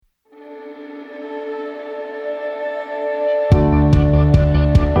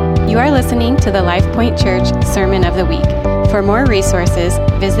You are listening to the Life Point Church Sermon of the Week. For more resources,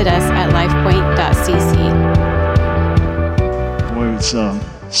 visit us at lifepoint.cc. Boy, it was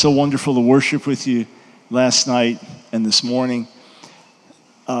so wonderful to worship with you last night and this morning.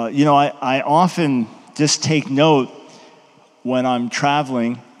 I often just take note when I'm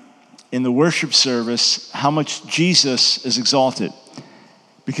traveling in the worship service how much Jesus is exalted.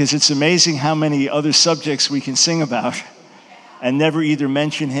 Because it's amazing how many other subjects we can sing about and never either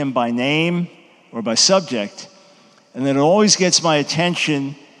mention him by name or by subject. And then it always gets my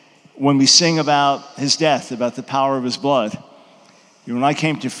attention when we sing about his death, about the power of his blood. When I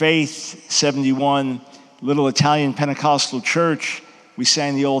came to faith, 71, little Italian Pentecostal church, we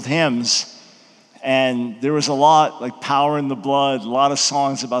sang the old hymns. And there was a lot, like Power in the Blood, a lot of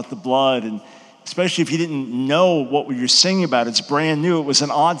songs about the blood. And especially if you didn't know what we were singing about, it's brand new. It was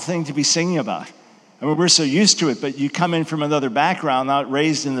an odd thing to be singing about. I mean, we're so used to it, but you come in from another background, not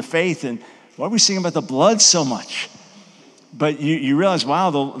raised in the faith, and why are we singing about the blood so much? But you realize, wow,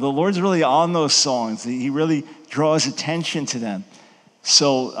 the Lord's really on those songs. He really draws attention to them.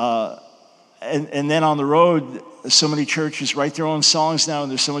 So, and then on the road, so many churches write their own songs now, and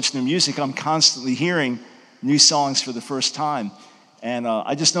there's so much new music. I'm constantly hearing new songs for the first time. And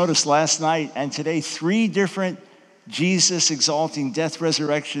I just noticed last night and today, 3 different Jesus exalting death,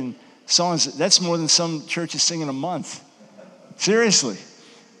 resurrection songs. That's more than some churches sing in a month. Seriously.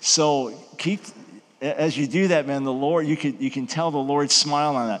 So keep, as you do that, man, the Lord, you can tell the Lord's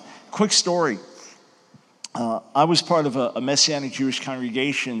smile on that. Quick story. I was part of a Messianic Jewish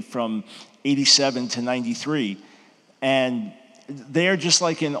congregation from 87 to 93. And there, just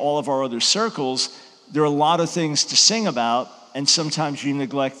like in all of our other circles, there are a lot of things to sing about, and sometimes you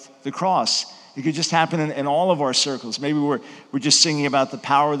neglect the cross. It could just happen in all of our circles. Maybe we're just singing about the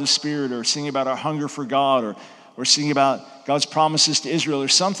power of the Spirit, or singing about our hunger for God, or singing about God's promises to Israel or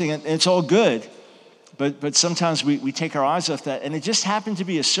something, and it's all good. But sometimes we take our eyes off that, and it just happened to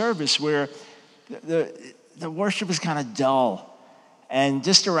be a service where the worship was kind of dull. And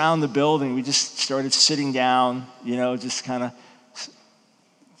just around the building, we just started sitting down, just kind of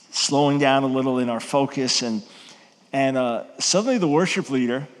slowing down a little in our focus. And suddenly the worship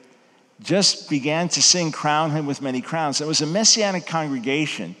leader just began to sing Crown Him with Many Crowns. It was a Messianic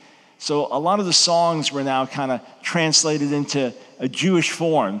congregation. So a lot of the songs were now kind of translated into a Jewish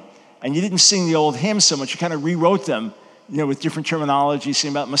form. And you didn't sing the old hymns so much. You kind of rewrote them, with different terminology,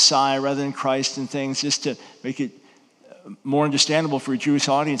 singing about Messiah rather than Christ and things, just to make it more understandable for a Jewish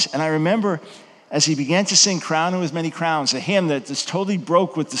audience. And I remember as he began to sing Crown Him with Many Crowns, a hymn that just totally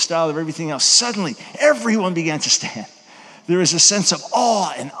broke with the style of everything else, suddenly everyone began to stand. There was a sense of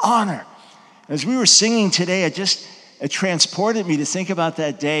awe and honor. As we were singing today, it transported me to think about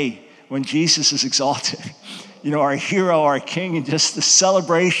that day when Jesus is exalted. Our hero, our king, and just the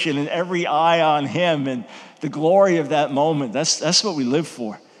celebration and every eye on him and the glory of that moment. That's what we live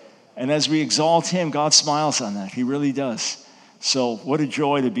for. And as we exalt him, God smiles on that. He really does. So what a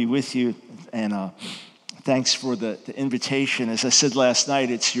joy to be with you. And thanks for the invitation. As I said last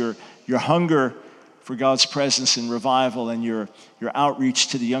night, it's your hunger for God's presence and revival and your outreach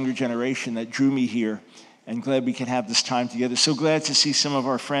to the younger generation that drew me here. And glad we can have this time together. So glad to see some of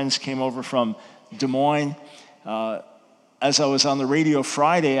our friends came over from Des Moines. As I was on the radio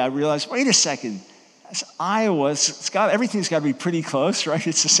Friday, I realized, wait a second. As Iowa, everything's got to be pretty close, right?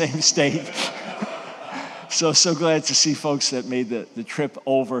 It's the same state. So glad to see folks that made the trip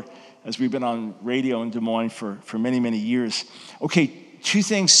over, as we've been on radio in Des Moines for many, many years. Okay, 2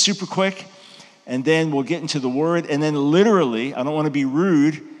 things super quick, and then we'll get into the Word. And then literally, I don't want to be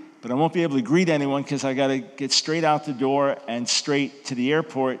rude, but I won't be able to greet anyone because I got to get straight out the door and straight to the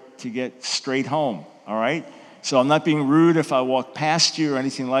airport to get straight home, all right? So I'm not being rude if I walk past you or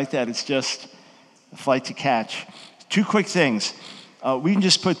anything like that. It's just a flight to catch. 2 quick things. We can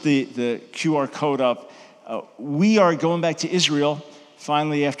just put the QR code up. We are going back to Israel,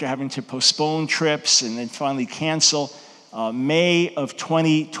 finally, after having to postpone trips and then finally cancel, May of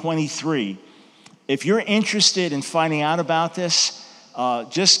 2023. If you're interested in finding out about this,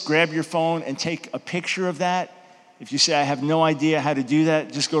 just grab your phone and take a picture of that. If you say, I have no idea how to do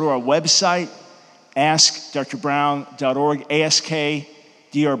that, just go to our website, askdrbrown.org,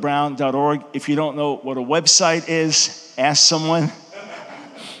 askdrbrown.org. If you don't know what a website is, ask someone.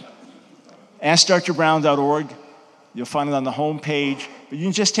 askdrbrown.org. You'll find it on the home page. But you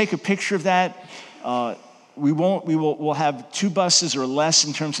can just take a picture of that. We'll have 2 buses or less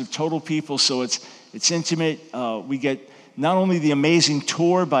in terms of total people, so it's intimate. We get not only the amazing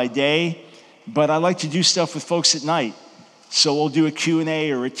tour by day, but I like to do stuff with folks at night. So we'll do a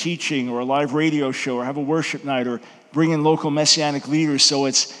Q&A or a teaching or a live radio show or have a worship night or bring in local Messianic leaders. So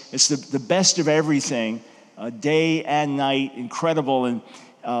it's the best of everything, day and night, incredible. And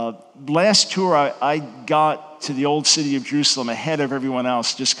last tour, I got to the old city of Jerusalem ahead of everyone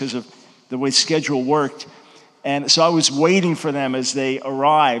else just because of the way schedule worked. And so I was waiting for them as they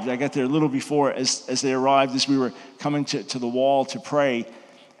arrived. I got there a little before as they arrived, as we were coming to the wall to pray.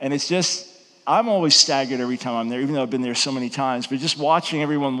 And it's just, I'm always staggered every time I'm there, even though I've been there so many times. But just watching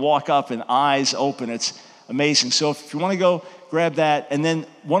everyone walk up and eyes open, it's amazing. So if you want to go, grab that. And then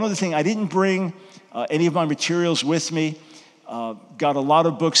one other thing, I didn't bring any of my materials with me. Got a lot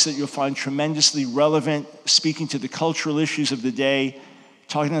of books that you'll find tremendously relevant, speaking to the cultural issues of the day,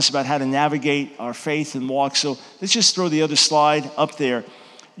 talking to us about how to navigate our faith and walk. So let's just throw the other slide up there.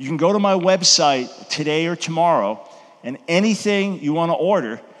 You can go to my website today or tomorrow, and anything you want to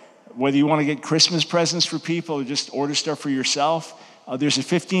order, whether you want to get Christmas presents for people or just order stuff for yourself, there's a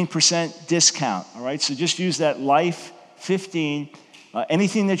 15% discount, all right? So just use that LIFE15.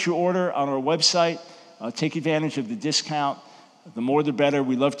 Anything that you order on our website, take advantage of the discount. The more the better.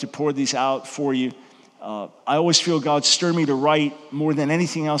 We love to pour these out for you. I always feel God stir me to write more than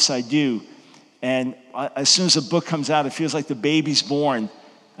anything else I do. And as soon as a book comes out, it feels like the baby's born.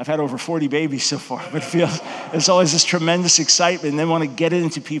 I've had over 40 babies so far, but there's always this tremendous excitement, and then want to get it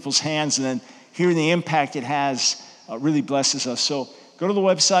into people's hands, and then hearing the impact it has really blesses us. So go to the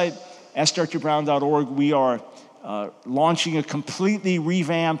website, AskDrBrown.org. We are launching a completely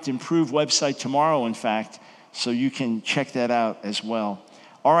revamped, improved website tomorrow, in fact, so you can check that out as well.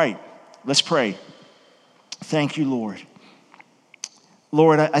 All right, let's pray. Thank you, Lord.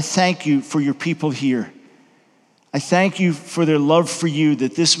 Lord, I thank you for your people here. I thank you for their love for you,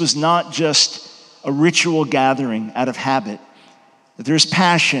 that this was not just a ritual gathering out of habit, that there's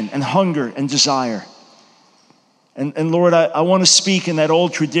passion and hunger and desire. And Lord, I want to speak in that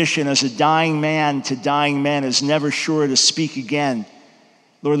old tradition, as a dying man to dying man is never sure to speak again.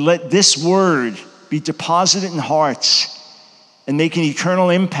 Lord, let this word be deposited in hearts and make an eternal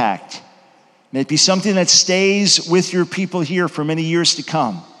impact. May it be something that stays with your people here for many years to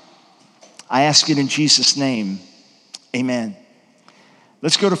come. I ask it in Jesus' name. Amen.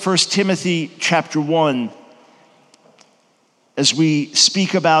 Let's go to 1 Timothy chapter 1 as we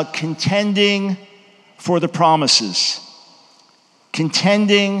speak about contending for the promises.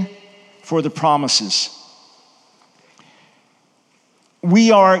 Contending for the promises.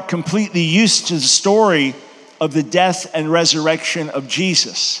 We are completely used to the story of the death and resurrection of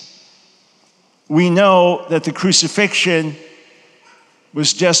Jesus. We know that the crucifixion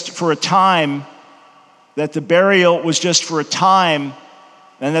was just for a time, that the burial was just for a time,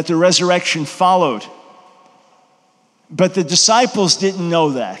 and that the resurrection followed. But the disciples didn't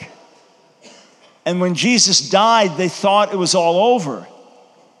know that. And when Jesus died, they thought it was all over.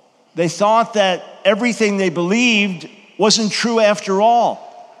 They thought that everything they believed wasn't true after all.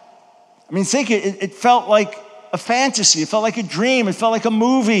 I mean, think it felt like a fantasy. It felt like a dream. It felt like a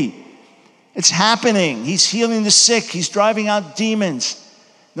movie. It's happening. He's healing the sick. He's driving out demons.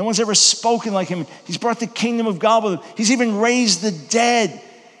 No one's ever spoken like him. He's brought the kingdom of God with him. He's even raised the dead.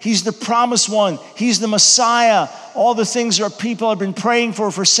 He's the promised one. He's the Messiah. All the things our people have been praying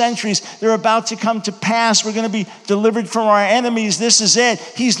for centuries, they're about to come to pass. We're going to be delivered from our enemies. This is it.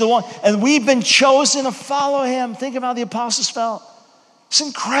 He's the one. And we've been chosen to follow him. Think of how the apostles felt. It's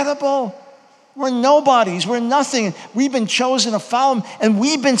incredible. We're nobodies. We're nothing. We've been chosen to follow him, and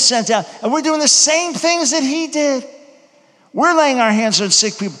we've been sent out. And we're doing the same things that he did. We're laying our hands on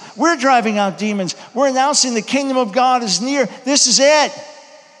sick people. We're driving out demons. We're announcing the kingdom of God is near. This is it.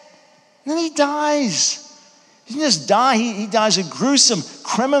 And then he dies. He didn't just die. He dies a gruesome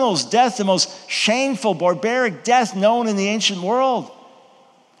criminal's death, the most shameful, barbaric death known in the ancient world.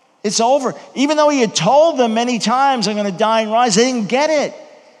 It's over. Even though he had told them many times, I'm going to die and rise, they didn't get it.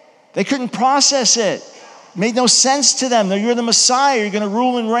 They couldn't process it. It made no sense to them. You're the Messiah. You're going to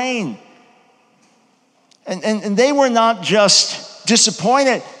rule and reign. And they were not just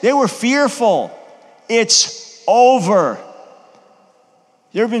disappointed. They were fearful. It's over.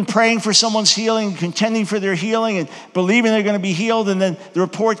 You ever been praying for someone's healing, contending for their healing, and believing they're going to be healed, and then the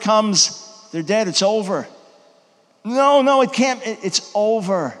report comes, they're dead, it's over. No, it can't. It's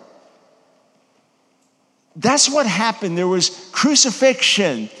over. That's what happened. There was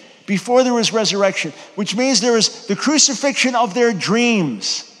crucifixion before there was resurrection, which means there was the crucifixion of their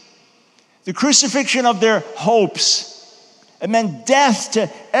dreams, the crucifixion of their hopes. It meant death to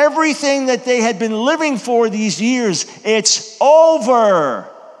everything that they had been living for these years. It's over.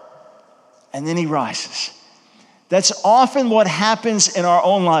 And then he rises. That's often what happens in our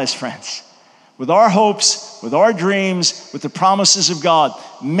own lives, friends. with our hopes, with our dreams, with the promises of God.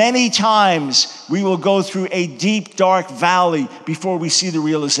 Many times we will go through a deep, dark valley before we see the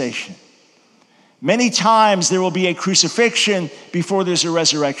realization. Many times there will be a crucifixion before there's a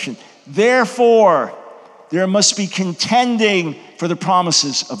resurrection. Therefore, there must be contending for the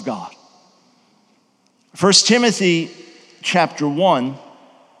promises of God. 1 Timothy chapter 1. I'm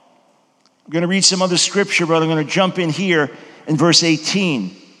going to read some other scripture, but I'm going to jump in here in verse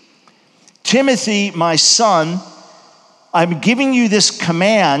 18. Timothy, my son, I'm giving you this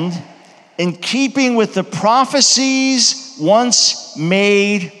command in keeping with the prophecies once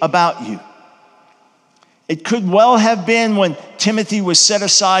made about you. It could well have been when Timothy was set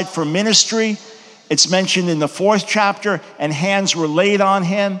aside for ministry. It's mentioned in the 4th chapter, and hands were laid on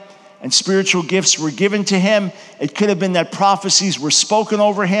him, and spiritual gifts were given to him. It could have been that prophecies were spoken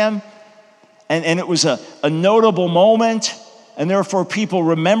over him, and it was a notable moment. And therefore, people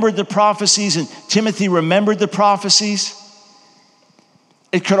remembered the prophecies, and Timothy remembered the prophecies.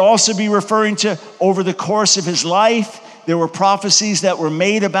 It could also be referring to over the course of his life, there were prophecies that were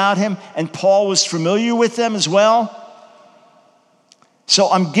made about him, and Paul was familiar with them as well.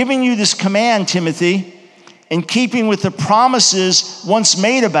 So I'm giving you this command, Timothy, in keeping with the promises once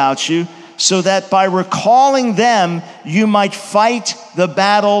made about you, so that by recalling them, you might fight the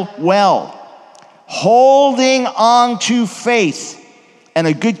battle well, holding on to faith and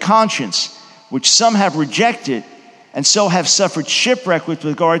a good conscience, which some have rejected and so have suffered shipwreck with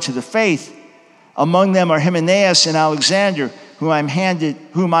regard to the faith. Among them are Hymenaeus and Alexander, whom I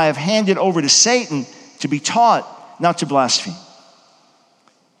have handed over to Satan to be taught not to blaspheme.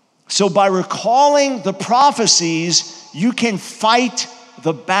 So by recalling the prophecies, you can fight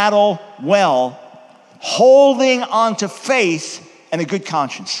the battle well, holding on to faith and a good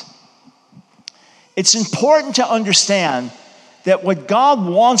conscience. It's important to understand that what God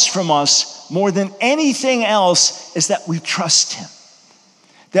wants from us more than anything else is that we trust him,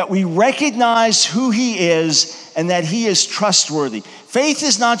 that we recognize who he is and that he is trustworthy. Faith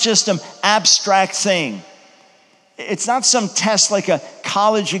is not just an abstract thing. It's not some test like a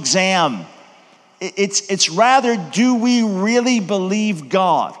college exam. It's rather, do we really believe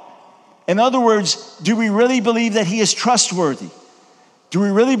God? In other words, do we really believe that he is trustworthy? Do we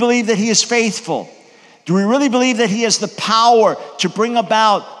really believe that he is faithful? Do we really believe that he has the power to bring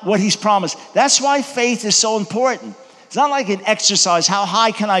about what he's promised? That's why faith is so important. It's not like an exercise. How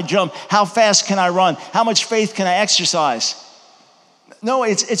high can I jump? How fast can I run? How much faith can I exercise? No,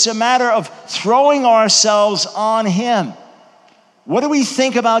 it's a matter of throwing ourselves on him. What do we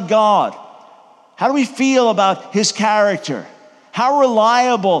think about God? How do we feel about his character? How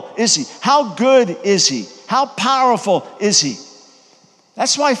reliable is he? How good is he? How powerful is he?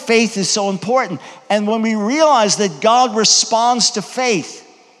 That's why faith is so important. And when we realize that God responds to faith,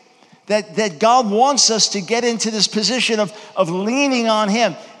 that God wants us to get into this position of leaning on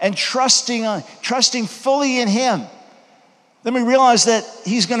him and trusting fully in him, then we realize that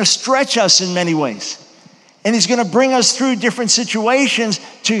he's going to stretch us in many ways. And he's going to bring us through different situations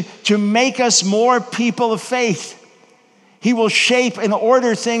to make us more people of faith. He will shape and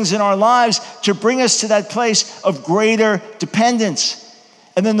order things in our lives to bring us to that place of greater dependence.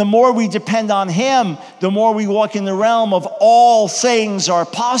 And then the more we depend on him, the more we walk in the realm of all things are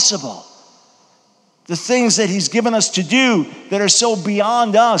possible. The things that he's given us to do that are so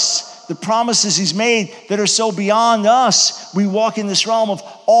beyond us, the promises he's made that are so beyond us, we walk in this realm of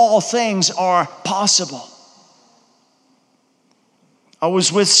all things are possible. I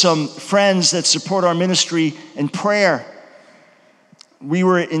was with some friends that support our ministry in prayer. We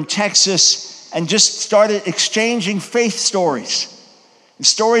were in Texas and just started exchanging faith stories.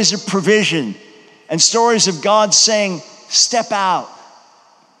 Stories of provision and stories of God saying, step out.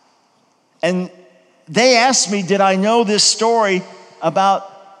 And they asked me, did I know this story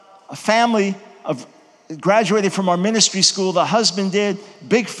about a family of graduated from our ministry school? The husband did,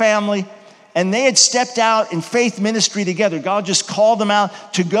 big family, and they had stepped out in faith ministry together. God just called them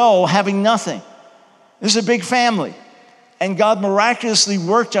out to go having nothing. This is a big family. And God miraculously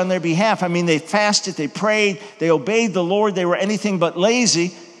worked on their behalf. I mean, they fasted, they prayed, they obeyed the Lord. They were anything but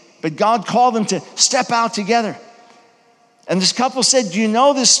lazy. But God called them to step out together. And this couple said, do you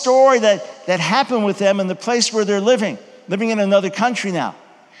know this story that happened with them in the place where they're living in another country now?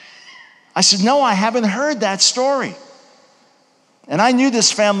 I said, no, I haven't heard that story. And I knew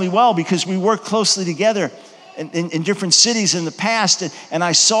this family well because we worked closely together in different cities in the past, and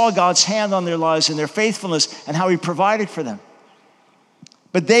I saw God's hand on their lives and their faithfulness and how he provided for them.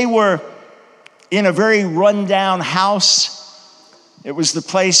 But they were in a very rundown house. It was the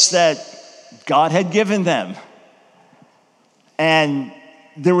place that God had given them. And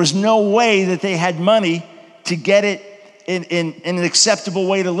there was no way that they had money to get it in an acceptable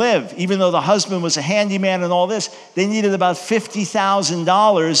way to live. Even though the husband was a handyman and all this, they needed about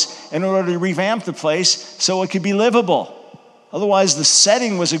 $50,000 in order to revamp the place so it could be livable. Otherwise, the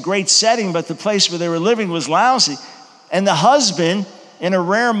setting was a great setting, but the place where they were living was lousy. And the husband, in a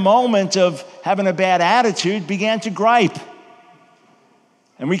rare moment of having a bad attitude, began to gripe.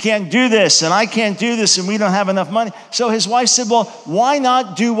 And we can't do this, and I can't do this, and we don't have enough money. So his wife said, well, why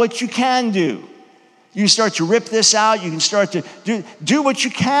not do what you can do? You start to rip this out. You can start to do what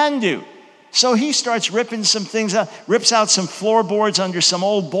you can do. So he starts ripping some things out, rips out some floorboards under some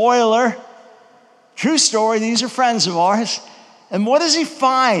old boiler. True story, these are friends of ours. And what does he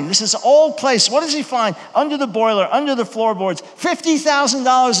find? This is an old place. What does he find under the boiler, under the floorboards?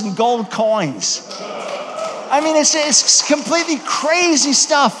 $50,000 in gold coins. I mean, it's completely crazy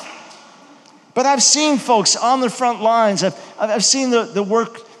stuff. But I've seen folks on the front lines. I've seen the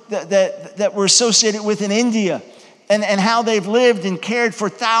work that we're associated with in India and how they've lived and cared for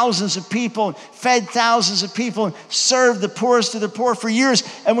thousands of people, fed thousands of people, and served the poorest of the poor for years.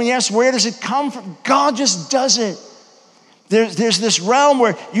 And when you ask, where does it come from? God just does it. There's this realm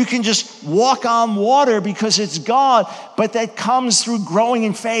where you can just walk on water because it's God, but that comes through growing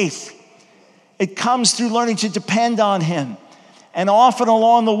in faith. It comes through learning to depend on Him. And often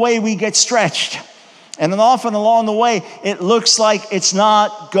along the way, we get stretched. And then often along the way, it looks like it's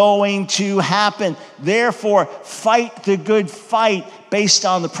not going to happen. Therefore, fight the good fight based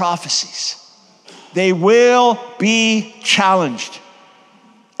on the prophecies. They will be challenged.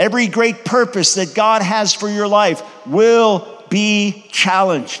 Every great purpose that God has for your life will be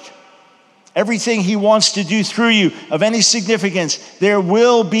challenged. Everything He wants to do through you of any significance, there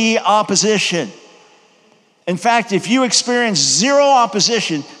will be opposition. In fact, if you experience zero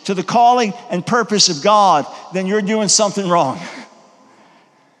opposition to the calling and purpose of God, then you're doing something wrong.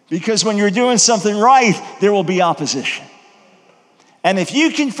 Because when you're doing something right, there will be opposition. And if you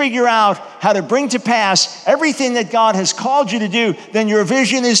can figure out how to bring to pass everything that God has called you to do, then your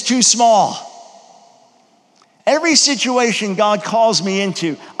vision is too small. Every situation God calls me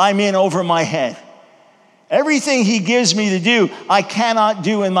into, I'm in over my head. Everything He gives me to do, I cannot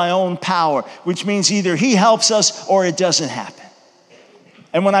do in my own power, which means either He helps us or it doesn't happen.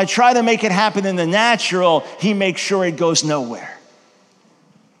 And when I try to make it happen in the natural, He makes sure it goes nowhere.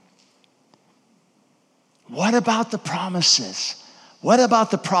 What about the promises? What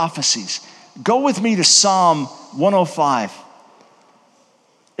about the prophecies? Go with me to Psalm 105.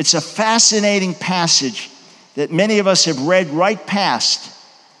 It's a fascinating passage that many of us have read right past.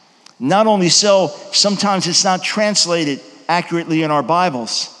 Not only so, sometimes it's not translated accurately in our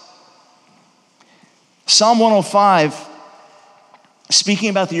Bibles. Psalm 105, speaking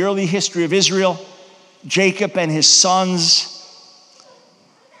about the early history of Israel, Jacob and his sons.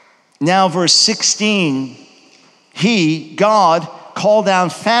 Now verse 16, God, called down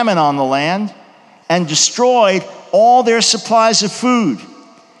famine on the land and destroyed all their supplies of food.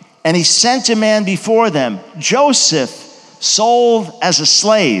 And He sent a man before them, Joseph, sold as a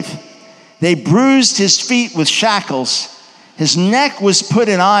slave. They bruised his feet with shackles. His neck was put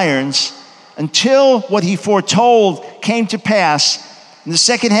in irons until what he foretold came to pass. And the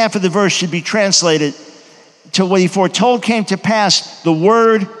second half of the verse should be translated, till what he foretold came to pass, the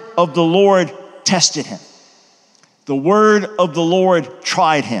word of the Lord tested him. The word of the Lord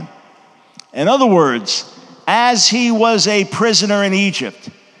tried him. In other words, as he was a prisoner in Egypt,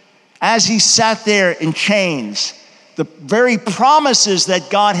 as he sat there in chains, the very promises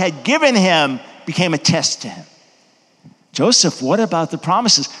that God had given him became a test to him. Joseph, what about the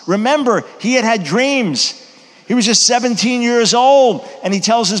promises? Remember, he had had dreams. He was just 17 years old, and he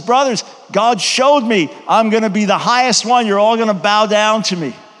tells his brothers, God showed me I'm going to be the highest one. You're all going to bow down to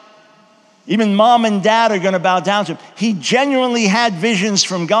me. Even mom and dad are going to bow down to him. He genuinely had visions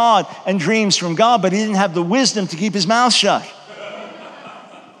from God and dreams from God, but he didn't have the wisdom to keep his mouth shut.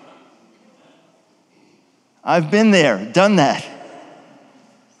 I've been there, done that.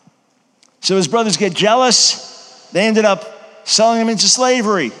 So his brothers get jealous. They ended up selling him into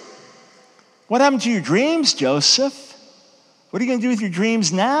slavery. What happened to your dreams, Joseph? What are you going to do with your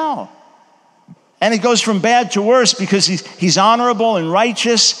dreams now? And it goes from bad to worse because he's honorable and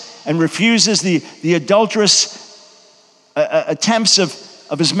righteous and refuses the adulterous attempts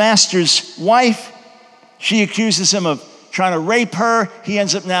of his master's wife. She accuses him of trying to rape her. He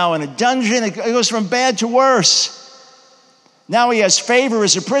ends up now in a dungeon. It goes from bad to worse. Now he has favor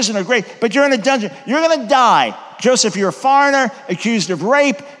as a prisoner. Great, but you're in a dungeon. You're going to die. Joseph, you're a foreigner accused of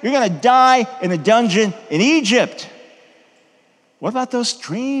rape. You're going to die in a dungeon in Egypt. What about those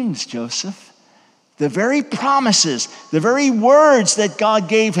dreams, Joseph? the very promises, the very words that God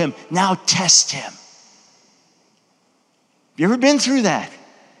gave him, now test him. You ever been through that?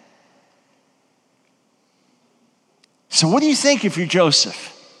 So what do you think if you're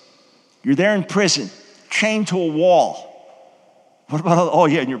Joseph? You're there in prison, chained to a wall. What about, oh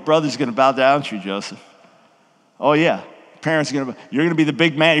yeah, and your brother's going to bow down to you, Joseph. Oh yeah, parents are you're going to be the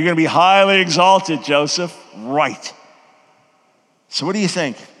big man. You're going to be highly exalted, Joseph. Right. So what do you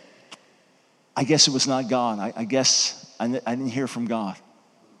think? I guess it was not God. I guess I didn't hear from God.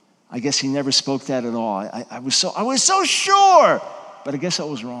 I guess he never spoke that at all. I was so sure, but I guess I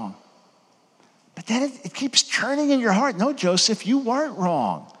was wrong. But then it keeps churning in your heart. No, Joseph, you weren't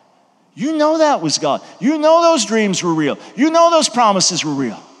wrong. You know that was God. You know those dreams were real. You know those promises were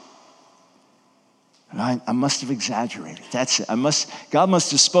real. And I must have exaggerated. That's it. God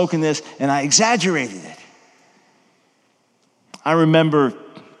must have spoken this, and I exaggerated it. I remember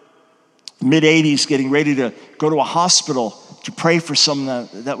mid-'80s getting ready to go to a hospital to pray for someone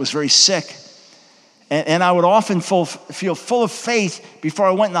that was very sick. And I would often feel full of faith before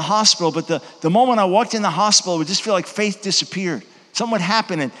I went in the hospital, but the moment I walked in the hospital, it would just feel like faith disappeared. Something would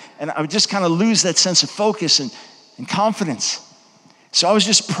happen, and I would just kind of lose that sense of focus and confidence. So I was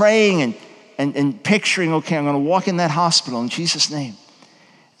just praying and picturing, okay, I'm going to walk in that hospital in Jesus' name,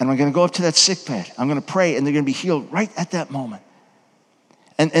 and I'm going to go up to that sick bed. I'm going to pray, and they're going to be healed right at that moment.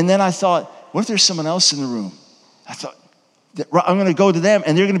 And then I thought, what if there's someone else in the room? I thought, I'm going to go to them,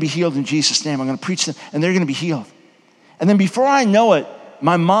 and they're going to be healed in Jesus' name. I'm going to preach to them, and they're going to be healed. And then before I know it,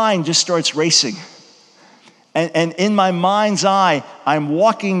 my mind just starts racing. And in my mind's eye, I'm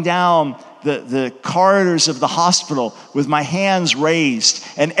walking down the corridors of the hospital with my hands raised,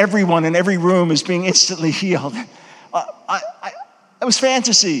 and everyone in every room is being instantly healed. It was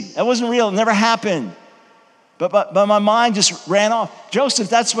fantasy. That wasn't real. It never happened. But my mind just ran off. Joseph,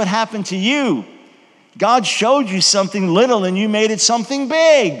 that's what happened to you. God showed you something little and you made it something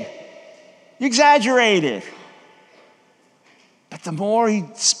big. You exaggerated. But the more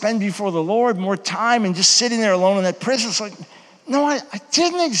he'd spend before the Lord, more time and just sitting there alone in that prison, it's like, no, I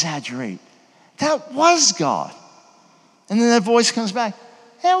didn't exaggerate. That was God. And then that voice comes back.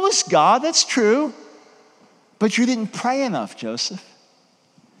 That was God, that's true. But you didn't pray enough, Joseph.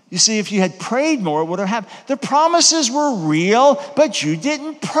 You see, if you had prayed more, it would have happened. The promises were real, but you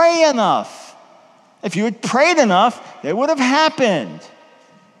didn't pray enough. If you had prayed enough, they would have happened.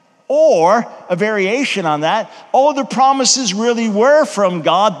 Or a variation on that, oh, the promises really were from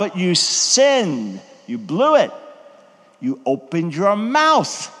God, but you sinned. You blew it. You opened your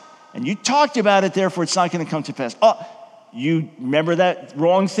mouth. And you talked about it, therefore it's not going to come to pass. Oh, you remember that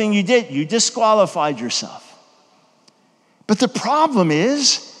wrong thing you did? You disqualified yourself. But the problem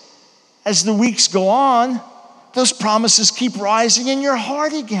is, as the weeks go on, those promises keep rising in your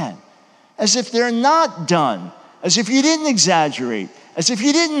heart again, as if they're not done, as if you didn't exaggerate, as if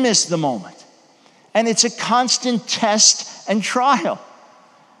you didn't miss the moment. And it's a constant test and trial,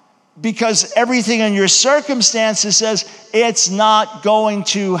 because everything in your circumstances says it's not going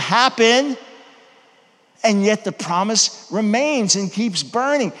to happen, and yet the promise remains and keeps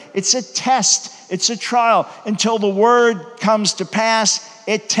burning. It's a test, it's a trial. Until the word comes to pass,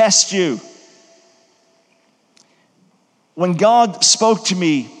 it tests you. When God spoke to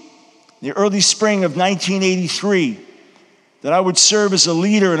me in the early spring of 1983 that I would serve as a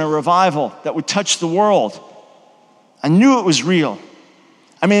leader in a revival that would touch the world, I knew it was real.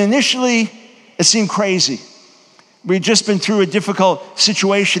 I mean, initially, it seemed crazy. We had just been through a difficult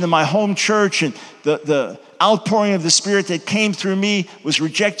situation in my home church, and the outpouring of the Spirit that came through me was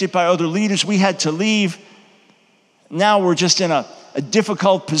rejected by other leaders. We had to leave. Now we're just in a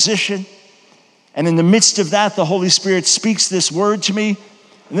difficult position. And in the midst of that, the Holy Spirit speaks this word to me.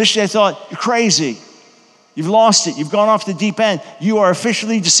 Initially, I thought, you're crazy. You've lost it. You've gone off the deep end. You are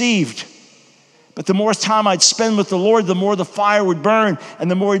officially deceived. But the more time I'd spend with the Lord, the more the fire would burn, and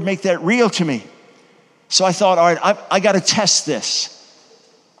the more he'd make that real to me. So I thought, all right, I got to test this.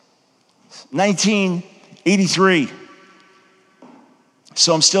 1983.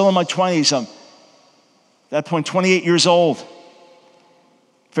 So I'm still in my 20s. I'm, at that point, 28 years old.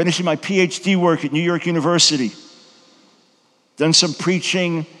 Finishing my PhD work at New York University. Done some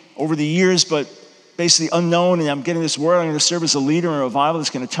preaching over the years, but basically unknown, and I'm getting this word. I'm going to serve as a leader in a revival that's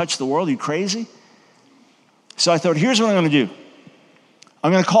going to touch the world. Are you crazy? So I thought, here's what I'm going to do.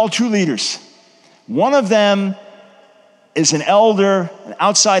 I'm going to call two leaders. One of them is an elder, an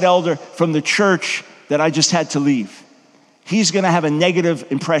outside elder from the church that I just had to leave. He's going to have a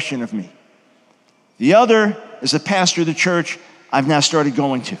negative impression of me. The other is a pastor of the church I've now started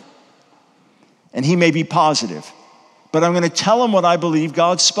going to. And he may be positive. But I'm going to tell him what I believe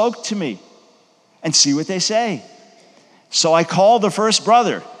God spoke to me. and see what they say. So I called the first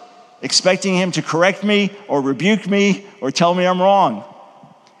brother, expecting him to correct me or rebuke me or tell me I'm wrong.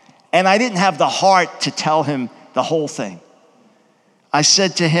 And I didn't have the heart to tell him the whole thing. I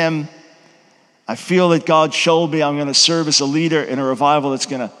said to him, I feel that God showed me I'm going to serve as a leader in a revival that's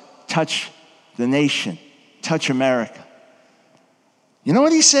going to touch the nation, touch America. You know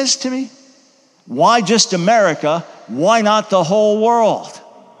what he says to me? Why just America? Why not the whole world?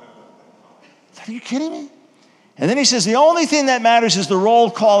 Are you kidding me? And then he says, the only thing that matters is the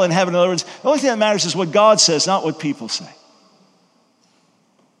roll call in heaven. In other words, the only thing that matters is what God says, not what people say.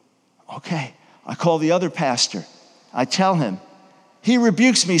 Okay, I call the other pastor. I tell him. He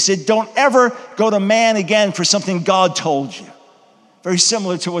rebukes me. He said, don't ever go to man again for something God told you. Very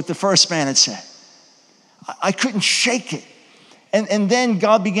similar to what the first man had said. I couldn't shake it. And then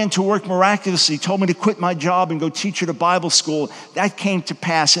God began to work miraculously. He told me to quit my job and go teach at a Bible school. That came to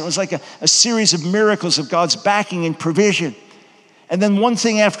pass. And it was like a series of miracles of God's backing and provision. And then one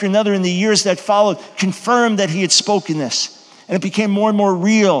thing after another in the years that followed confirmed that he had spoken this. And it became more and more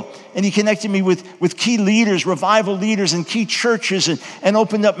real. And he connected me with key leaders, revival leaders and key churches and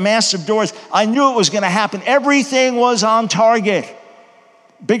opened up massive doors. I knew it was going to happen. Everything was on target.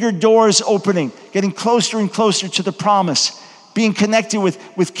 Bigger doors opening, getting closer and closer to the promise, being connected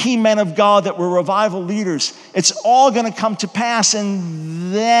with key men of God that were revival leaders. It's all going to come to pass.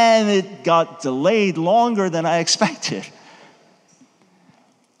 And then it got delayed longer than I expected.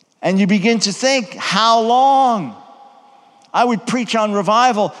 And you begin to think, how long? I would preach on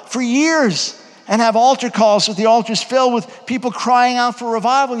revival for years and have altar calls with the altars filled with people crying out for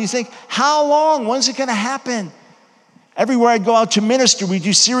revival. And you think, how long? When's it going to happen? Everywhere I'd go out to minister, we'd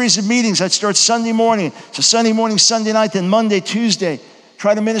do series of meetings. I'd start Sunday morning. So Sunday morning, Sunday night, then Monday, Tuesday.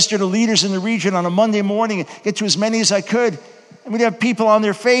 Try to minister to leaders in the region on a Monday morning and get to as many as I could. And we'd have people on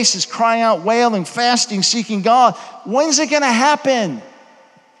their faces crying out, wailing, fasting, seeking God. When's it going to happen?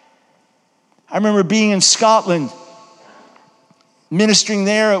 I remember being in Scotland, ministering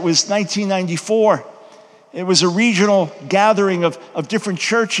there. It was 1994. It was a regional gathering of different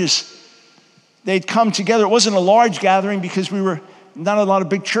churches. They'd come together. It wasn't a large gathering because we were not a lot of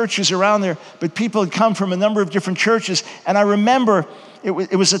big churches around there, but people had come from a number of different churches. And I remember it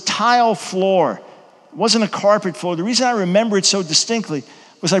was a tile floor. It wasn't a carpet floor. The reason I remember it so distinctly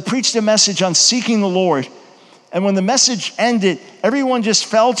was I preached a message on seeking the Lord. And when the message ended, everyone just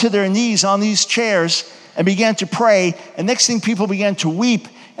fell to their knees on these chairs and began to pray. And next thing, people began to weep.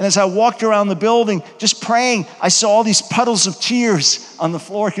 And as I walked around the building, just praying, I saw all these puddles of tears on the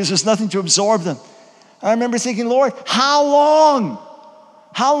floor because there's nothing to absorb them. And I remember thinking, Lord, how long?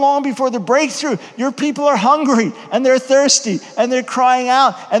 How long before the breakthrough? Your people are hungry and they're thirsty and they're crying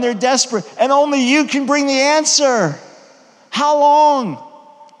out and they're desperate. And only you can bring the answer. How long?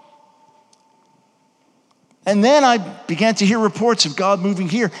 And then I began to hear reports of God moving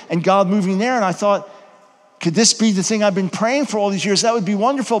here and God moving there. And I thought, could this be the thing I've been praying for all these years? That would be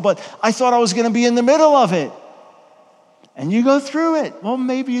wonderful, but I thought I was going to be in the middle of it. And you go through it. Well,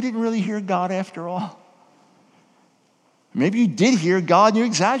 maybe you didn't really hear God after all. Maybe you did hear God and you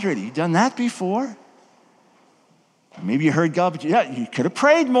exaggerated. You've done that before. Maybe you heard God, but you could have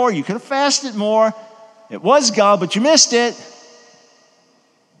prayed more. You could have fasted more. It was God, but you missed it.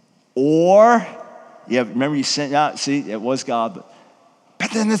 Or, remember you sent out, see, it was God, but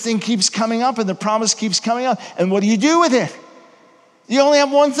then the thing keeps coming up and the promise keeps coming up. And what do you do with it? You only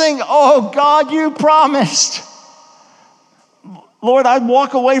have one thing. Oh, God, you promised. Lord, I'd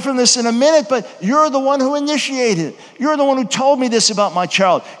walk away from this in a minute, but you're the one who initiated it. You're the one who told me this about my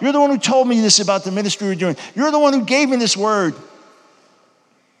child. You're the one who told me this about the ministry we're doing. You're the one who gave me this word.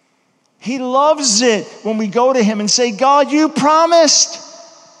 He loves it when we go to him and say, God, you promised.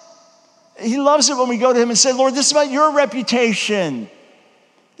 He loves it when we go to him and say, Lord, this is about your reputation.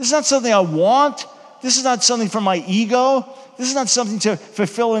 This is not something I want. This is not something for my ego. This is not something to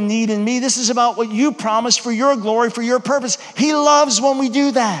fulfill a need in me. This is about what you promised for your glory, for your purpose. He loves when we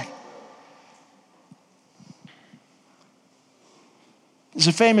do that. There's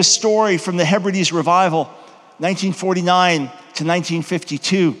a famous story from the Hebrides revival, 1949 to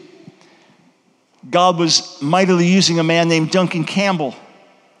 1952. God was mightily using a man named Duncan Campbell.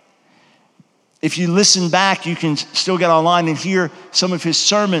 If you listen back, you can still get online and hear some of his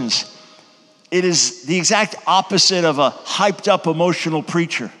sermons. It is the exact opposite of a hyped up emotional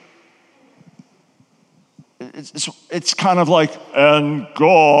preacher. It's kind of like, and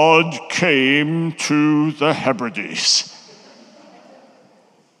God came to the Hebrides.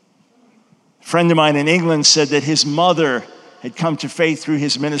 A friend of mine in England said that his mother had come to faith through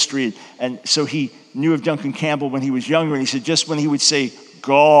his ministry, and so he knew of Duncan Campbell when he was younger, and he said just when he would say,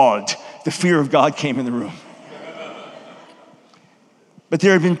 God, the fear of God came in the room. But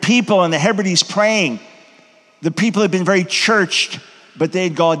there had been people in the Hebrides praying. The people had been very churched, but they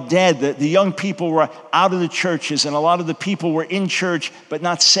had gone dead. The young people were out of the churches, and a lot of the people were in church, but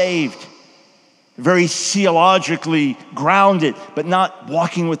not saved. Very theologically grounded, but not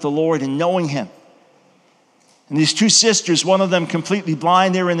walking with the Lord and knowing Him. And these two sisters, one of them completely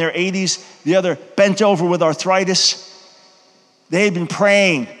blind, they were in their 80s, the other bent over with arthritis. They had been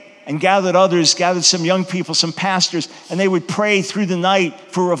praying and gathered some young people, some pastors, and they would pray through the night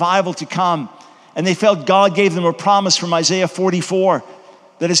for revival to come. And they felt God gave them a promise from Isaiah 44,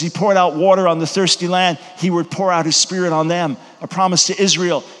 that as He poured out water on the thirsty land, He would pour out His Spirit on them. A promise to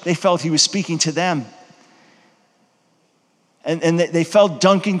Israel. They felt He was speaking to them. And they felt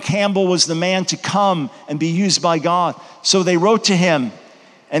Duncan Campbell was the man to come and be used by God. So they wrote to him,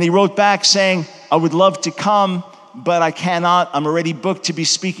 and he wrote back saying, I would love to come, but I cannot. I'm already booked to be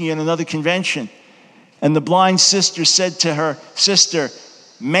speaking at another convention. And the blind sister said to her, sister,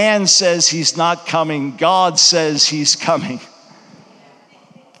 man says he's not coming. God says he's coming.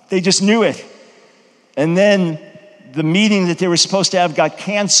 They just knew it. And then the meeting that they were supposed to have got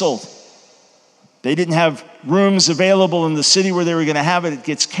canceled. They didn't have rooms available in the city where they were going to have it. It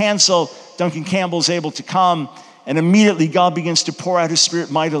gets canceled. Duncan Campbell's able to come, and immediately God begins to pour out His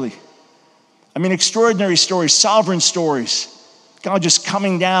Spirit mightily. I mean, extraordinary stories, sovereign stories. God just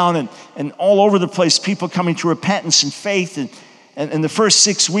coming down and all over the place, people coming to repentance and faith. And the first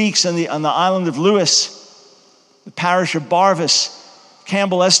 6 weeks on the island of Lewis, the parish of Barvis,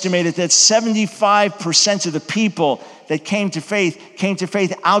 Campbell estimated that 75% of the people that came to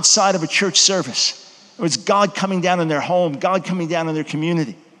faith outside of a church service. It was God coming down in their home, God coming down in their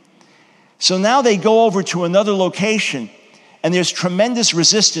community. So now they go over to another location, and there's tremendous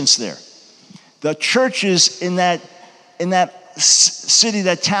resistance there. The churches in that city,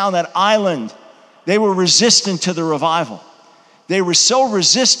 that town, that island, they were resistant to the revival. They were so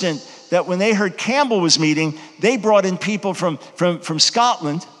resistant that when they heard Campbell was meeting, they brought in people from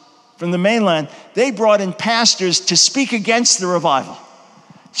Scotland, from the mainland. They brought in pastors to speak against the revival.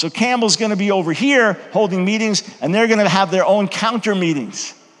 So Campbell's going to be over here holding meetings, and they're going to have their own counter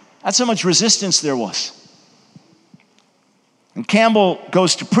meetings. That's how much resistance there was. And Campbell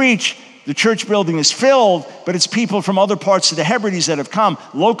goes to preach. The church building is filled, but it's people from other parts of the Hebrides that have come.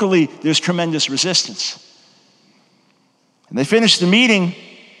 Locally, there's tremendous resistance. And they finish the meeting.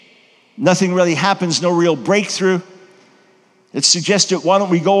 Nothing really happens, no real breakthrough. It's suggested, why don't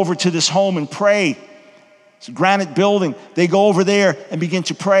we go over to this home and pray? It's a granite building. They go over there and begin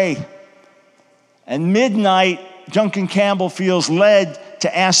to pray. And midnight, Duncan Campbell feels led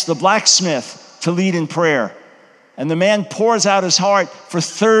to ask the blacksmith to lead in prayer. And the man pours out his heart for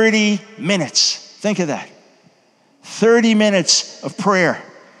 30 minutes. Think of that. 30 minutes of prayer.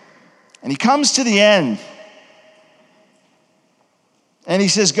 And he comes to the end. And he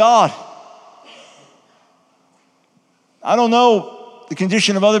says, God, I don't know the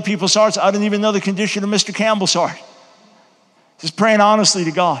condition of other people's hearts. I don't even know the condition of Mr. Campbell's heart. Just praying honestly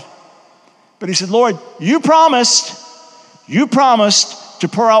to God. But he said, Lord, you promised to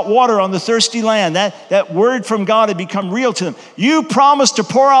pour out water on the thirsty land. That word from God had become real to them. You promised to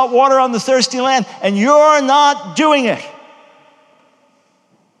pour out water on the thirsty land, and you're not doing it.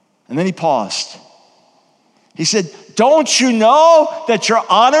 And then he paused. He said, don't you know that your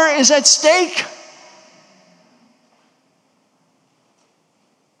honor is at stake?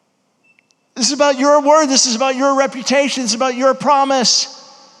 This is about your word. This is about your reputation. It's about your promise.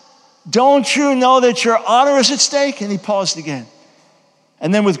 Don't you know that your honor is at stake? And he paused again.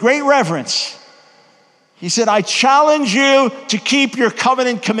 And then with great reverence, he said, I challenge you to keep your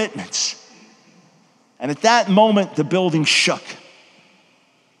covenant commitments. And at that moment, the building shook.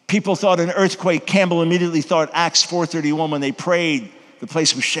 People thought an earthquake. Campbell immediately thought Acts 4:31. When they prayed, the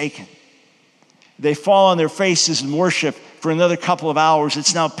place was shaken. They fall on their faces and worship for another couple of hours.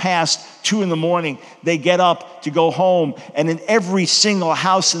 It's now past 2 a.m. They get up to go home. And in every single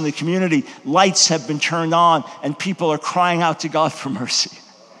house in the community, lights have been turned on and people are crying out to God for mercy.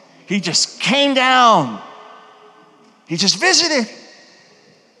 He just came down. He just visited.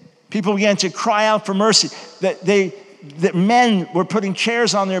 People began to cry out for mercy. That men were putting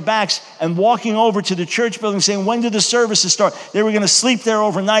chairs on their backs and walking over to the church building saying, when do the services start? They were going to sleep there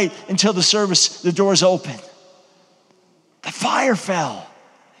overnight until the doors opened. The fire fell.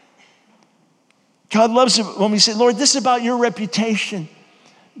 God loves it when we say, Lord, this is about your reputation.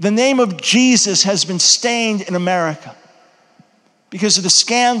 The name of Jesus has been stained in America. Because of the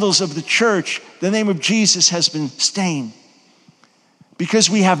scandals of the church, the name of Jesus has been stained.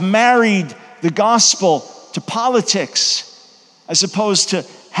 Because we have married the gospel to politics as opposed to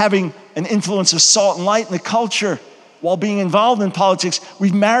having an influence of salt and light in the culture while being involved in politics.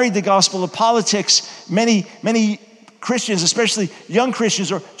 We've married the gospel of politics. Many Christians, especially young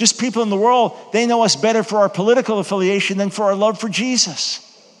Christians or just people in the world, they know us better for our political affiliation than for our love for Jesus.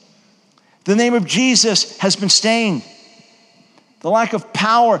 The name of Jesus has been stained. The lack of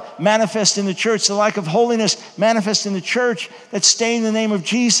power manifest in the church, the lack of holiness manifest in the church that stain the name of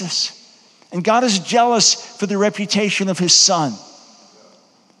Jesus. And God is jealous for the reputation of his son.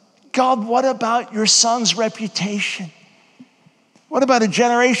 God, what about your son's reputation? What about a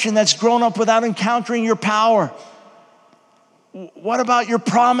generation that's grown up without encountering your power? What about your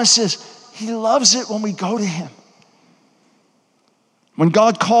promises? He loves it when we go to him. When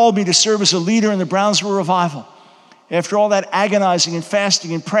God called me to serve as a leader in the Brownsville revival, after all that agonizing and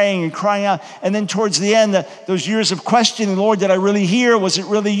fasting and praying and crying out, and then towards the end, those years of questioning, Lord, did I really hear? Was it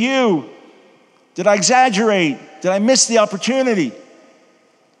really you? Did I exaggerate? Did I miss the opportunity?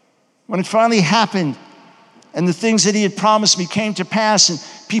 When it finally happened and the things that he had promised me came to pass, and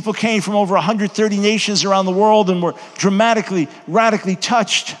people came from over 130 nations around the world and were dramatically, radically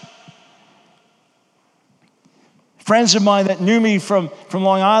touched. Friends of mine that knew me from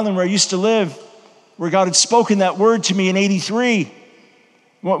Long Island, where I used to live, where God had spoken that word to me in '83.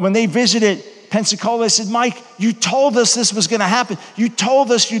 When they visited Pensacola, they said, Mike, you told us this was going to happen. You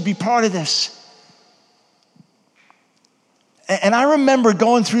told us you'd be part of this. And I remember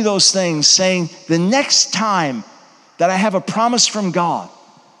going through those things saying, the next time that I have a promise from God,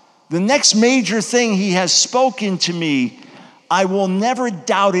 the next major thing he has spoken to me, I will never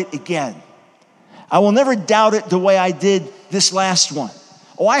doubt it again. I will never doubt it the way I did this last one.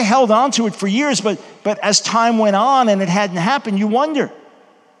 Oh, I held on to it for years, but as time went on and it hadn't happened, you wonder,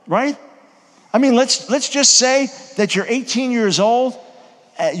 right? I mean, let's just say that you're 18 years old,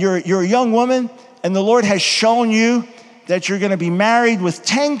 you're a young woman, and the Lord has shown you that you're going to be married with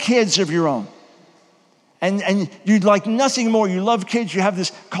 10 kids of your own. And you'd like nothing more. You love kids. You have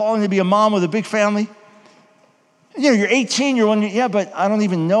this calling to be a mom with a big family. You know, you're 18, you're wondering, yeah, but I don't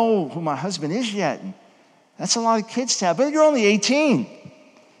even know who my husband is yet. And that's a lot of kids to have, but you're only 18.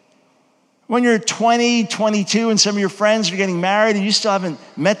 When you're 20, 22, and some of your friends are getting married and you still haven't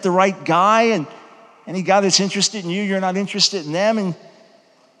met the right guy, and any guy that's interested in you, you're not interested in them, and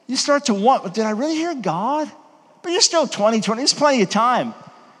you start to want, did I really hear God? But you're still 20, there's plenty of time.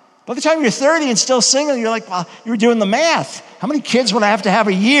 By the time you're 30 and still single, you're like, well, you're doing the math. How many kids would I have to have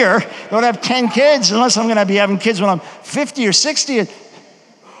a year? I would have 10 kids, unless I'm going to be having kids when I'm 50 or 60.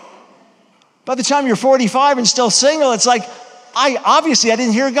 By the time you're 45 and still single, it's like, I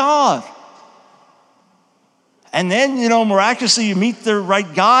didn't hear God. And then, miraculously you meet the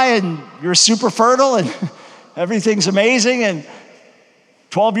right guy and you're super fertile and everything's amazing. And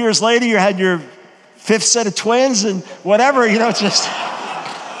 12 years later, you had your 5th set of twins and whatever, it's just.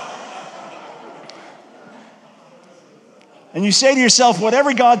 And you say to yourself,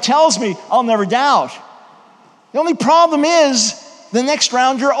 whatever God tells me, I'll never doubt. The only problem is the next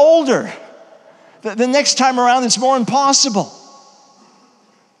round you're older. The next time around it's more impossible.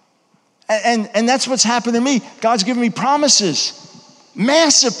 And that's what's happened to me. God's given me promises,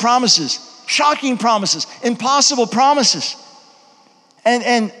 massive promises, shocking promises, impossible promises.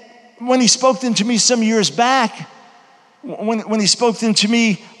 And when he spoke them to me some years back, when he spoke them to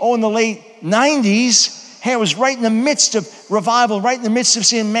me, in the late 90s, hey, I was right in the midst of revival, right in the midst of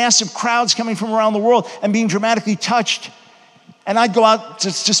seeing massive crowds coming from around the world and being dramatically touched. And I'd go out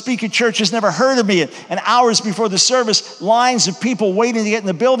to speak at churches never heard of me. And hours before the service, lines of people waiting to get in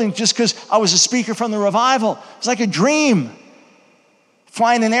the building just because I was a speaker from the revival. It was like a dream.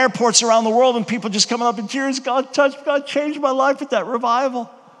 Flying in airports around the world and people just coming up in tears. God touched, God changed my life at that revival.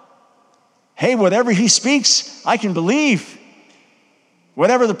 Hey, whatever he speaks, I can believe.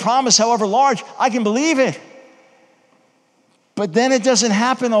 Whatever the promise, however large, I can believe it. But then it doesn't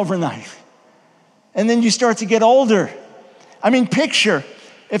happen overnight. And then you start to get older. I mean, picture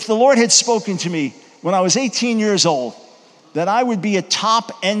if the Lord had spoken to me when I was 18 years old that I would be a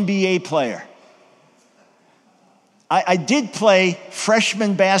top NBA player. I did play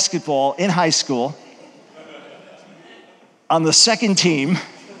freshman basketball in high school on the second team,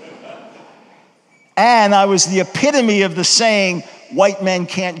 and I was the epitome of the saying, white men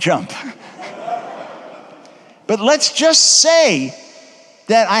can't jump. But let's just say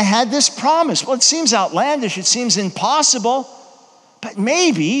that I had this promise. Well, it seems outlandish, it seems impossible, but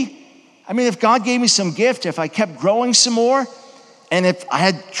maybe, if God gave me some gift, if I kept growing some more, and if I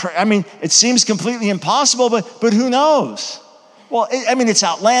had, it seems completely impossible, but who knows? Well, it's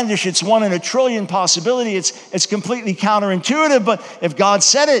outlandish, it's 1 in a trillion possibility, it's completely counterintuitive, but if God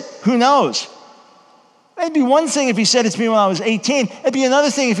said it, who knows? It'd be one thing if he said it to me when I was 18. It'd be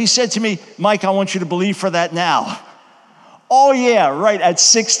another thing if he said to me, Mike, I want you to believe for that now. Oh yeah, right, at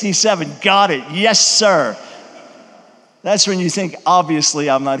 67, got it, yes sir. That's when you think, obviously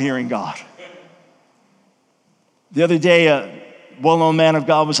I'm not hearing God. The other day, a well-known man of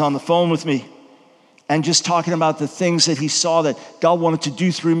God was on the phone with me and just talking about the things that he saw that God wanted to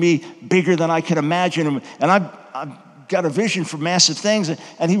do through me bigger than I could imagine. And I've got a vision for massive things.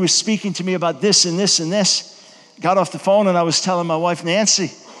 And he was speaking to me about this and this and this. Got off the phone and I was telling my wife, Nancy,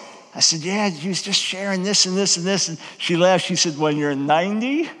 I said, yeah, he was just sharing this and this and this. And she laughed. She said, when you're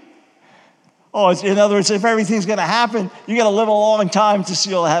 90? Oh, in other words, if everything's going to happen, you got to live a long time to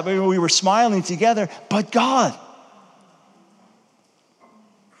see all that happen. We were smiling together, but God.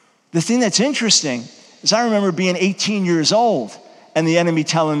 The thing that's interesting is I remember being 18 years old and the enemy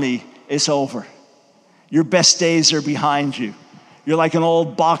telling me, it's over. Your best days are behind you. You're like an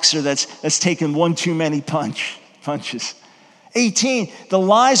old boxer that's taken one too many punches. 18, the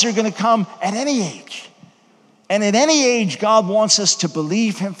lies are going to come at any age. And at any age, God wants us to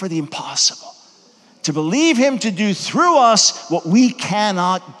believe him for the impossible. To believe him to do through us what we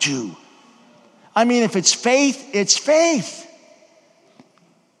cannot do. I mean, if it's faith, it's faith.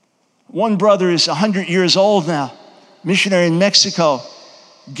 One brother is 100 years old now, missionary in Mexico,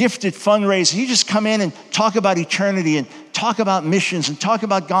 gifted fundraiser. He just come in and talk about eternity and talk about missions and talk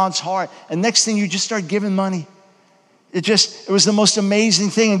about God's heart. And next thing you just start giving money. It was the most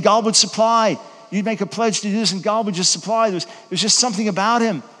amazing thing. And God would supply. You'd make a pledge to do this and God would just supply. There was just something about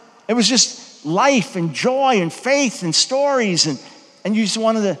him. It was just life and joy and faith and stories. And you just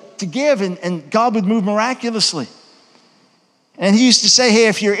wanted to give and God would move miraculously. And he used to say, hey,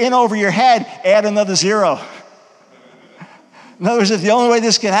 if you're in over your head, add another zero. In other words, if the only way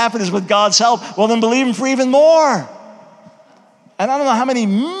this can happen is with God's help, well, then believe him for even more. And I don't know how many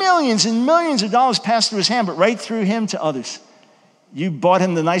millions and millions of dollars passed through his hand, but right through him to others. You bought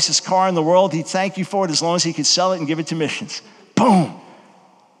him the nicest car in the world. He'd thank you for it as long as he could sell it and give it to missions. Boom.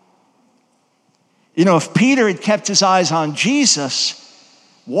 You know, if Peter had kept his eyes on Jesus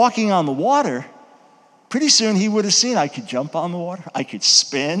walking on the water, pretty soon he would have seen I could jump on the water. I could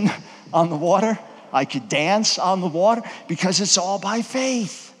spin on the water. I could dance on the water because it's all by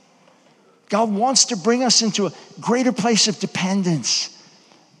faith. God wants to bring us into a greater place of dependence.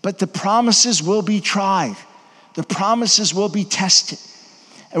 But the promises will be tried. The promises will be tested.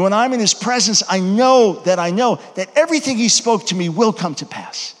 And when I'm in his presence, I know that everything he spoke to me will come to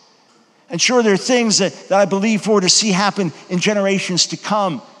pass. And sure, there are things that I believe for to see happen in generations to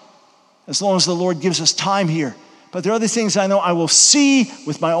come, as long as the Lord gives us time here. But there are other things I know I will see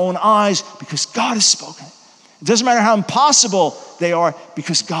with my own eyes because God has spoken. It doesn't matter how impossible they are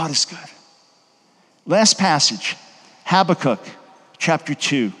because God is good. Last passage, Habakkuk chapter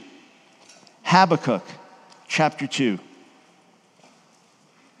 2. Habakkuk chapter 2.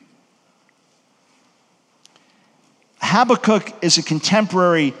 Habakkuk is a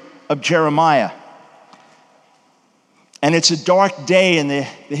contemporary of Jeremiah. And it's a dark day in the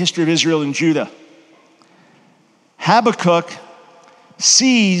history of Israel and Judah. Habakkuk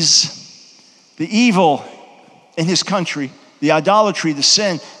sees the evil in his country, the idolatry, the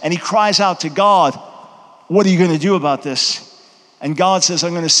sin, and he cries out to God, what are you going to do about this? And God says,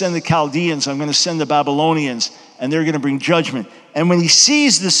 I'm going to send the Chaldeans, I'm going to send the Babylonians, and they're going to bring judgment. And when he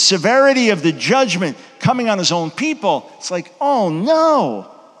sees the severity of the judgment coming on his own people, it's like, oh no,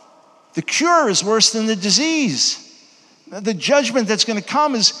 the cure is worse than the disease. The judgment that's going to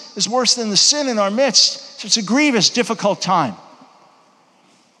come is worse than the sin in our midst. So it's a grievous, difficult time.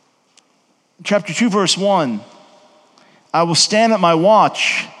 Chapter 2, verse 1. I will stand at my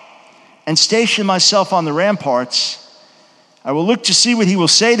watch and station myself on the ramparts. I will look to see what he will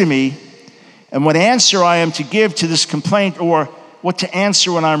say to me and what answer I am to give to this complaint or what to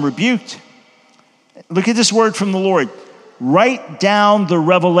answer when I'm rebuked. Look at this word from the Lord. Write down the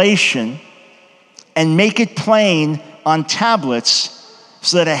revelation and make it plain on tablets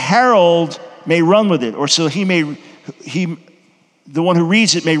so that a herald may run with it, or so the one who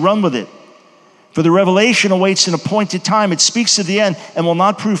reads it may run with it. For the revelation awaits an appointed time. It speaks of the end and will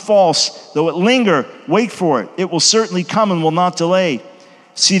not prove false. Though it linger, wait for it. It will certainly come and will not delay.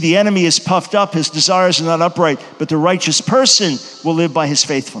 See, the enemy is puffed up. His desires are not upright, but the righteous person will live by his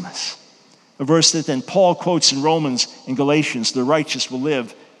faithfulness. A verse that then Paul quotes in Romans and Galatians, the righteous will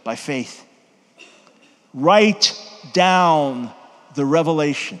live by faith. Write down the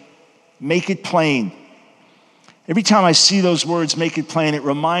revelation. Make it plain. Every time I see those words, make it plain, it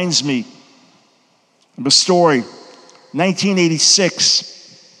reminds me of a story.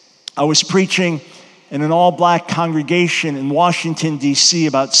 1986, I was preaching in an all-black congregation in Washington, D.C.,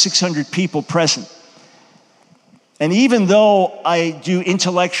 about 600 people present. And even though I do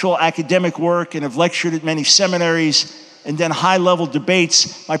intellectual academic work and have lectured at many seminaries and done high-level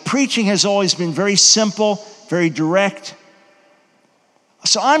debates, my preaching has always been very simple, very direct.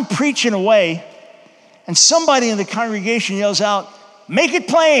 So I'm preaching away, and somebody in the congregation yells out, "Make it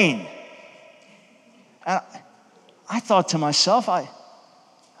plain." And I thought to myself, I'm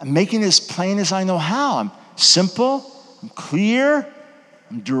making it as plain as I know how. I'm simple, I'm clear,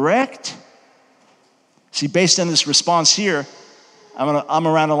 I'm direct. See, based on this response here, I'm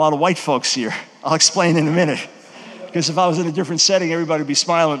around a lot of white folks here. I'll explain in a minute. Because if I was in a different setting, everybody would be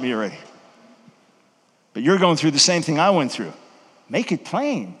smiling at me already. But you're going through the same thing I went through. Make it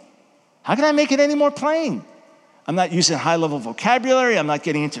plain. How can I make it any more plain? I'm not using high-level vocabulary. I'm not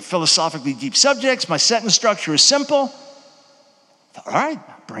getting into philosophically deep subjects. My sentence structure is simple. All right,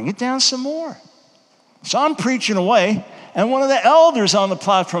 bring it down some more. So I'm preaching away, and one of the elders on the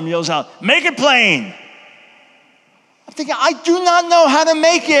platform yells out, "Make it plain." I'm thinking, I do not know how to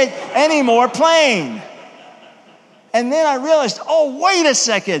make it any more plain. And then I realized, oh, wait a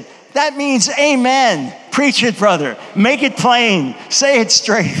second. That means amen. Preach it, brother. Make it plain. Say it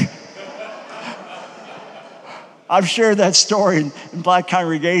straight. I've shared that story in black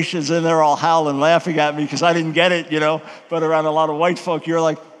congregations, and they're all howling, laughing at me because I didn't get it, But around a lot of white folk, you're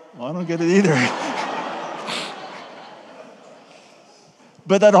like, well, I don't get it either.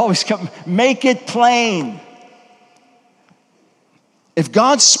 But that always comes, make it plain. If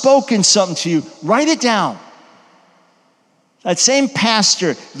God's spoken something to you, write it down. That same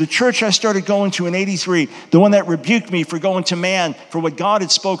pastor, the church I started going to in 83, the one that rebuked me for going to man for what God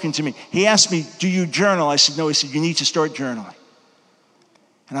had spoken to me, he asked me, "Do you journal?" I said, "No." He said, "You need to start journaling."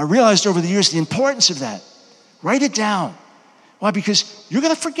 And I realized over the years the importance of that. Write it down. Why? Because you're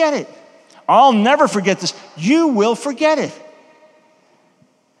going to forget it. I'll never forget this. You will forget it.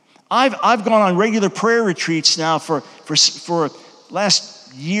 I've gone on regular prayer retreats now for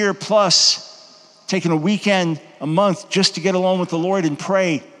last year plus, taking a weekend a month just to get alone with the Lord and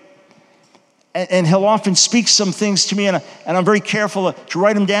pray. And he'll often speak some things to me, and I'm very careful to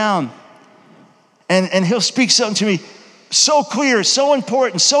write them down. And he'll speak something to me so clear, so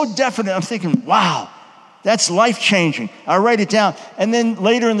important, so definite. I'm thinking, wow, that's life-changing. I write it down. And then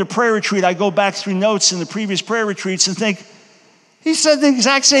later in the prayer retreat, I go back through notes in the previous prayer retreats and think, he said the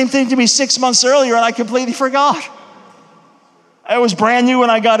exact same thing to me 6 months earlier, and I completely forgot. It was brand new when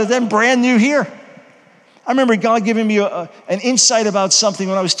I got it then, brand new here. I remember God giving me an insight about something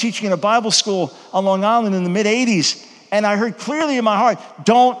when I was teaching in a Bible school on Long Island in the mid-'80s, and I heard clearly in my heart,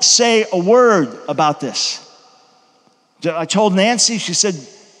 don't say a word about this. I told Nancy, she said,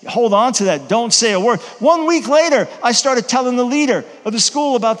 hold on to that, don't say a word. 1 week later, I started telling the leader of the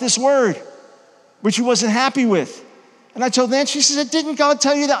school about this word, which he wasn't happy with. And I told Nancy, she said, didn't God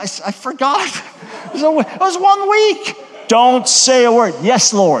tell you that? I forgot. It was 1 week. Don't say a word.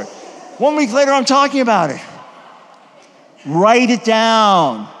 Yes, Lord. 1 week later, I'm talking about it. Write it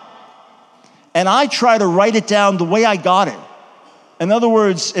down. And I try to write it down the way I got it. In other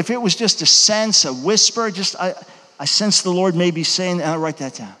words, if it was just a sense, a whisper, I sense the Lord may be saying, and I write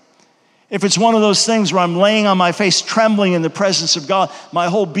that down. If it's one of those things where I'm laying on my face, trembling in the presence of God, my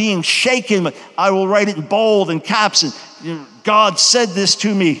whole being shaken, but I will write it in bold and caps, and God said this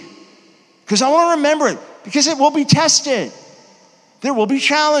to me. Because I want to remember it, because it will be tested. There will be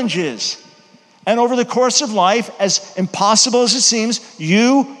challenges. And over the course of life, as impossible as it seems,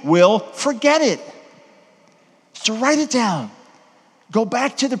 you will forget it. So write it down. Go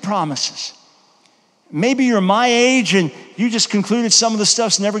back to the promises. Maybe you're my age and you just concluded some of the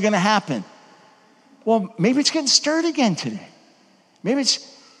stuff's never going to happen. Well, maybe it's getting stirred again today. Maybe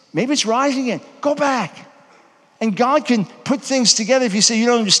it's rising again. Go back. And God can put things together if you say you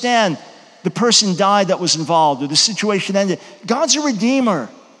don't understand. The person died that was involved, or the situation ended. God's a redeemer.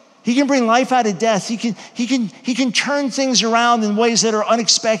 He can bring life out of death. He can turn things around in ways that are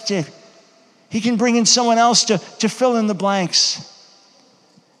unexpected. He can bring in someone else to fill in the blanks.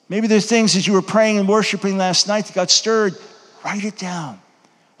 Maybe there's things as you were praying and worshiping last night that got stirred. Write it down.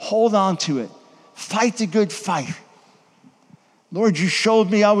 Hold on to it. Fight the good fight. Lord, you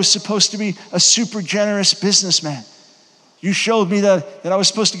showed me I was supposed to be a super generous businessman. You showed me that I was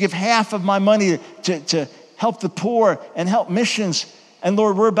supposed to give half of my money to help the poor and help missions. And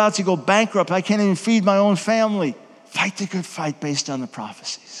Lord, we're about to go bankrupt. I can't even feed my own family. Fight the good fight based on the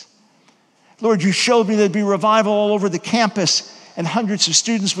prophecies. Lord, you showed me there'd be revival all over the campus and hundreds of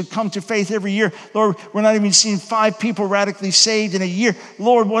students would come to faith every year. Lord, we're not even seeing 5 people radically saved in a year.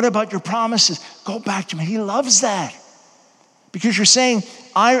 Lord, what about your promises? Go back to him. He loves that. Because you're saying,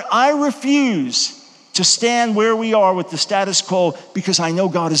 I refuse to stand where we are with the status quo because I know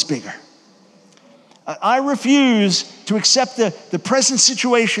God is bigger. I refuse to accept the present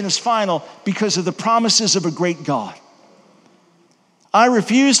situation as final because of the promises of a great God. I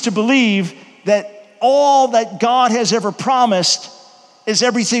refuse to believe that all that God has ever promised is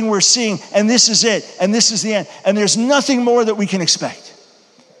everything we're seeing, and this is it, and this is the end, and there's nothing more that we can expect.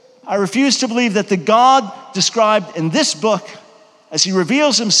 I refuse to believe that the God described in this book, as he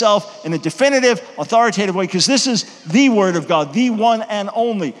reveals himself in a definitive, authoritative way, because this is the Word of God, the one and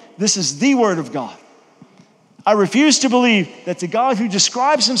only. This is the Word of God. I refuse to believe that the God who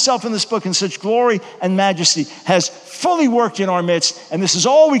describes himself in this book in such glory and majesty has fully worked in our midst, and this is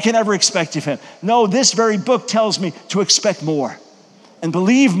all we can ever expect of him. No, this very book tells me to expect more and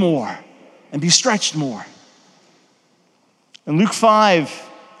believe more and be stretched more. In Luke 5,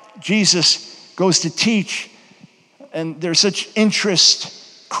 Jesus goes to teach, and there's such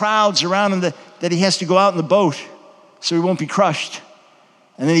interest, crowds around him that he has to go out in the boat so he won't be crushed.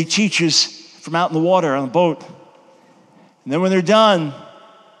 And then he teaches from out in the water on the boat. And then when they're done,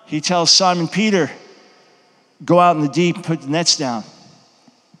 he tells Simon Peter, go out in the deep, put the nets down.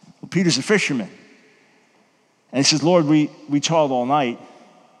 Well, Peter's a fisherman. And he says, Lord, we toiled all night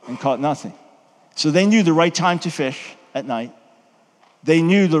and caught nothing. So they knew the right time to fish at night. They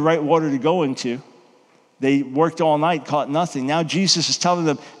knew the right water to go into. They worked all night, caught nothing. Now Jesus is telling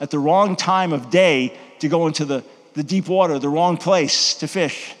them at the wrong time of day to go into the deep water, the wrong place to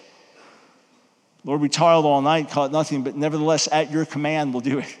fish. Lord, we toiled all night, caught nothing, but nevertheless, at your command, we'll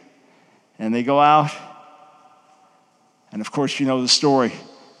do it. And they go out. And of course, you know the story.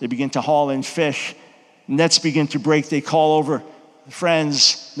 They begin to haul in fish. Nets begin to break. They call over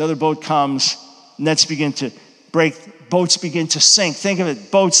friends. Another boat comes. Nets begin to break. Boats begin to sink. Think of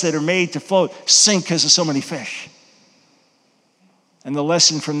it, boats that are made to float sink because of so many fish. And the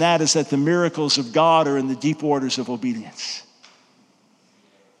lesson from that is that the miracles of God are in the deep waters of obedience.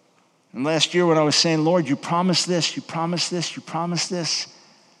 And last year when I was saying, Lord, you promised this, you promised this, you promised this,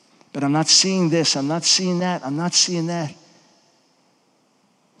 but I'm not seeing this, I'm not seeing that, I'm not seeing that.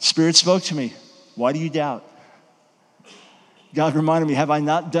 Spirit spoke to me. Why do you doubt? God reminded me, have I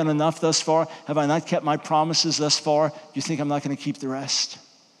not done enough thus far? Have I not kept my promises thus far? Do you think I'm not going to keep the rest?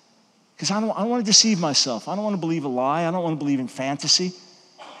 Because I don't want to deceive myself. I don't want to believe a lie. I don't want to believe in fantasy.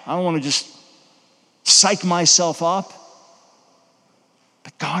 I don't want to just psych myself up.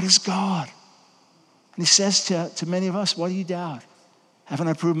 But God is God. And he says to many of us, what do you doubt? Haven't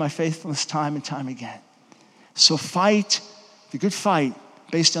I proved my faithfulness time and time again? So fight the good fight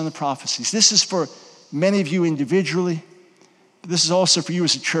based on the prophecies. This is for many of you individually, but this is also for you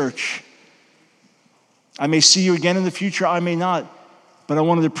as a church. I may see you again in the future, I may not, but I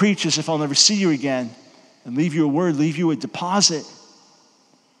wanted to preach as if I'll never see you again and leave you a word, leave you a deposit.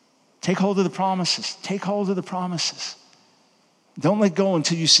 Take hold of the promises. Take hold of the promises. Don't let go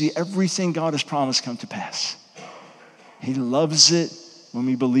until you see everything God has promised come to pass. He loves it when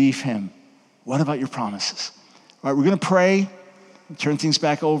we believe him. What about your promises? All right, we're going to pray, turn things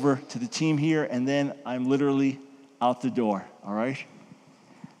back over to the team here, and then I'm literally out the door, all right?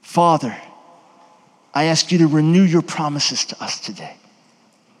 Father, I ask you to renew your promises to us today.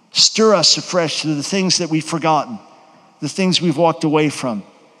 Stir us afresh to the things that we've forgotten, the things we've walked away from,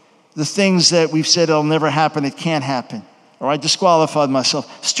 the things that we've said it'll never happen, it can't happen. Or I disqualified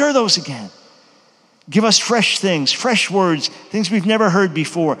myself. Stir those again. Give us fresh things, fresh words, things we've never heard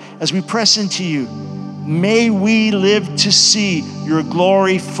before. As we press into you, may we live to see your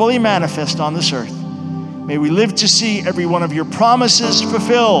glory fully manifest on this earth. May we live to see every one of your promises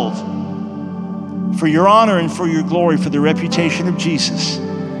fulfilled for your honor and for your glory, for the reputation of Jesus.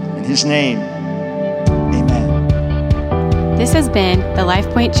 In his name, amen. This has been the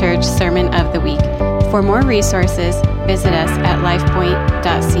LifePoint Church Sermon of the Week. For more resources, visit us at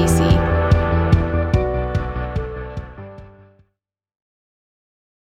lifepoint.cc.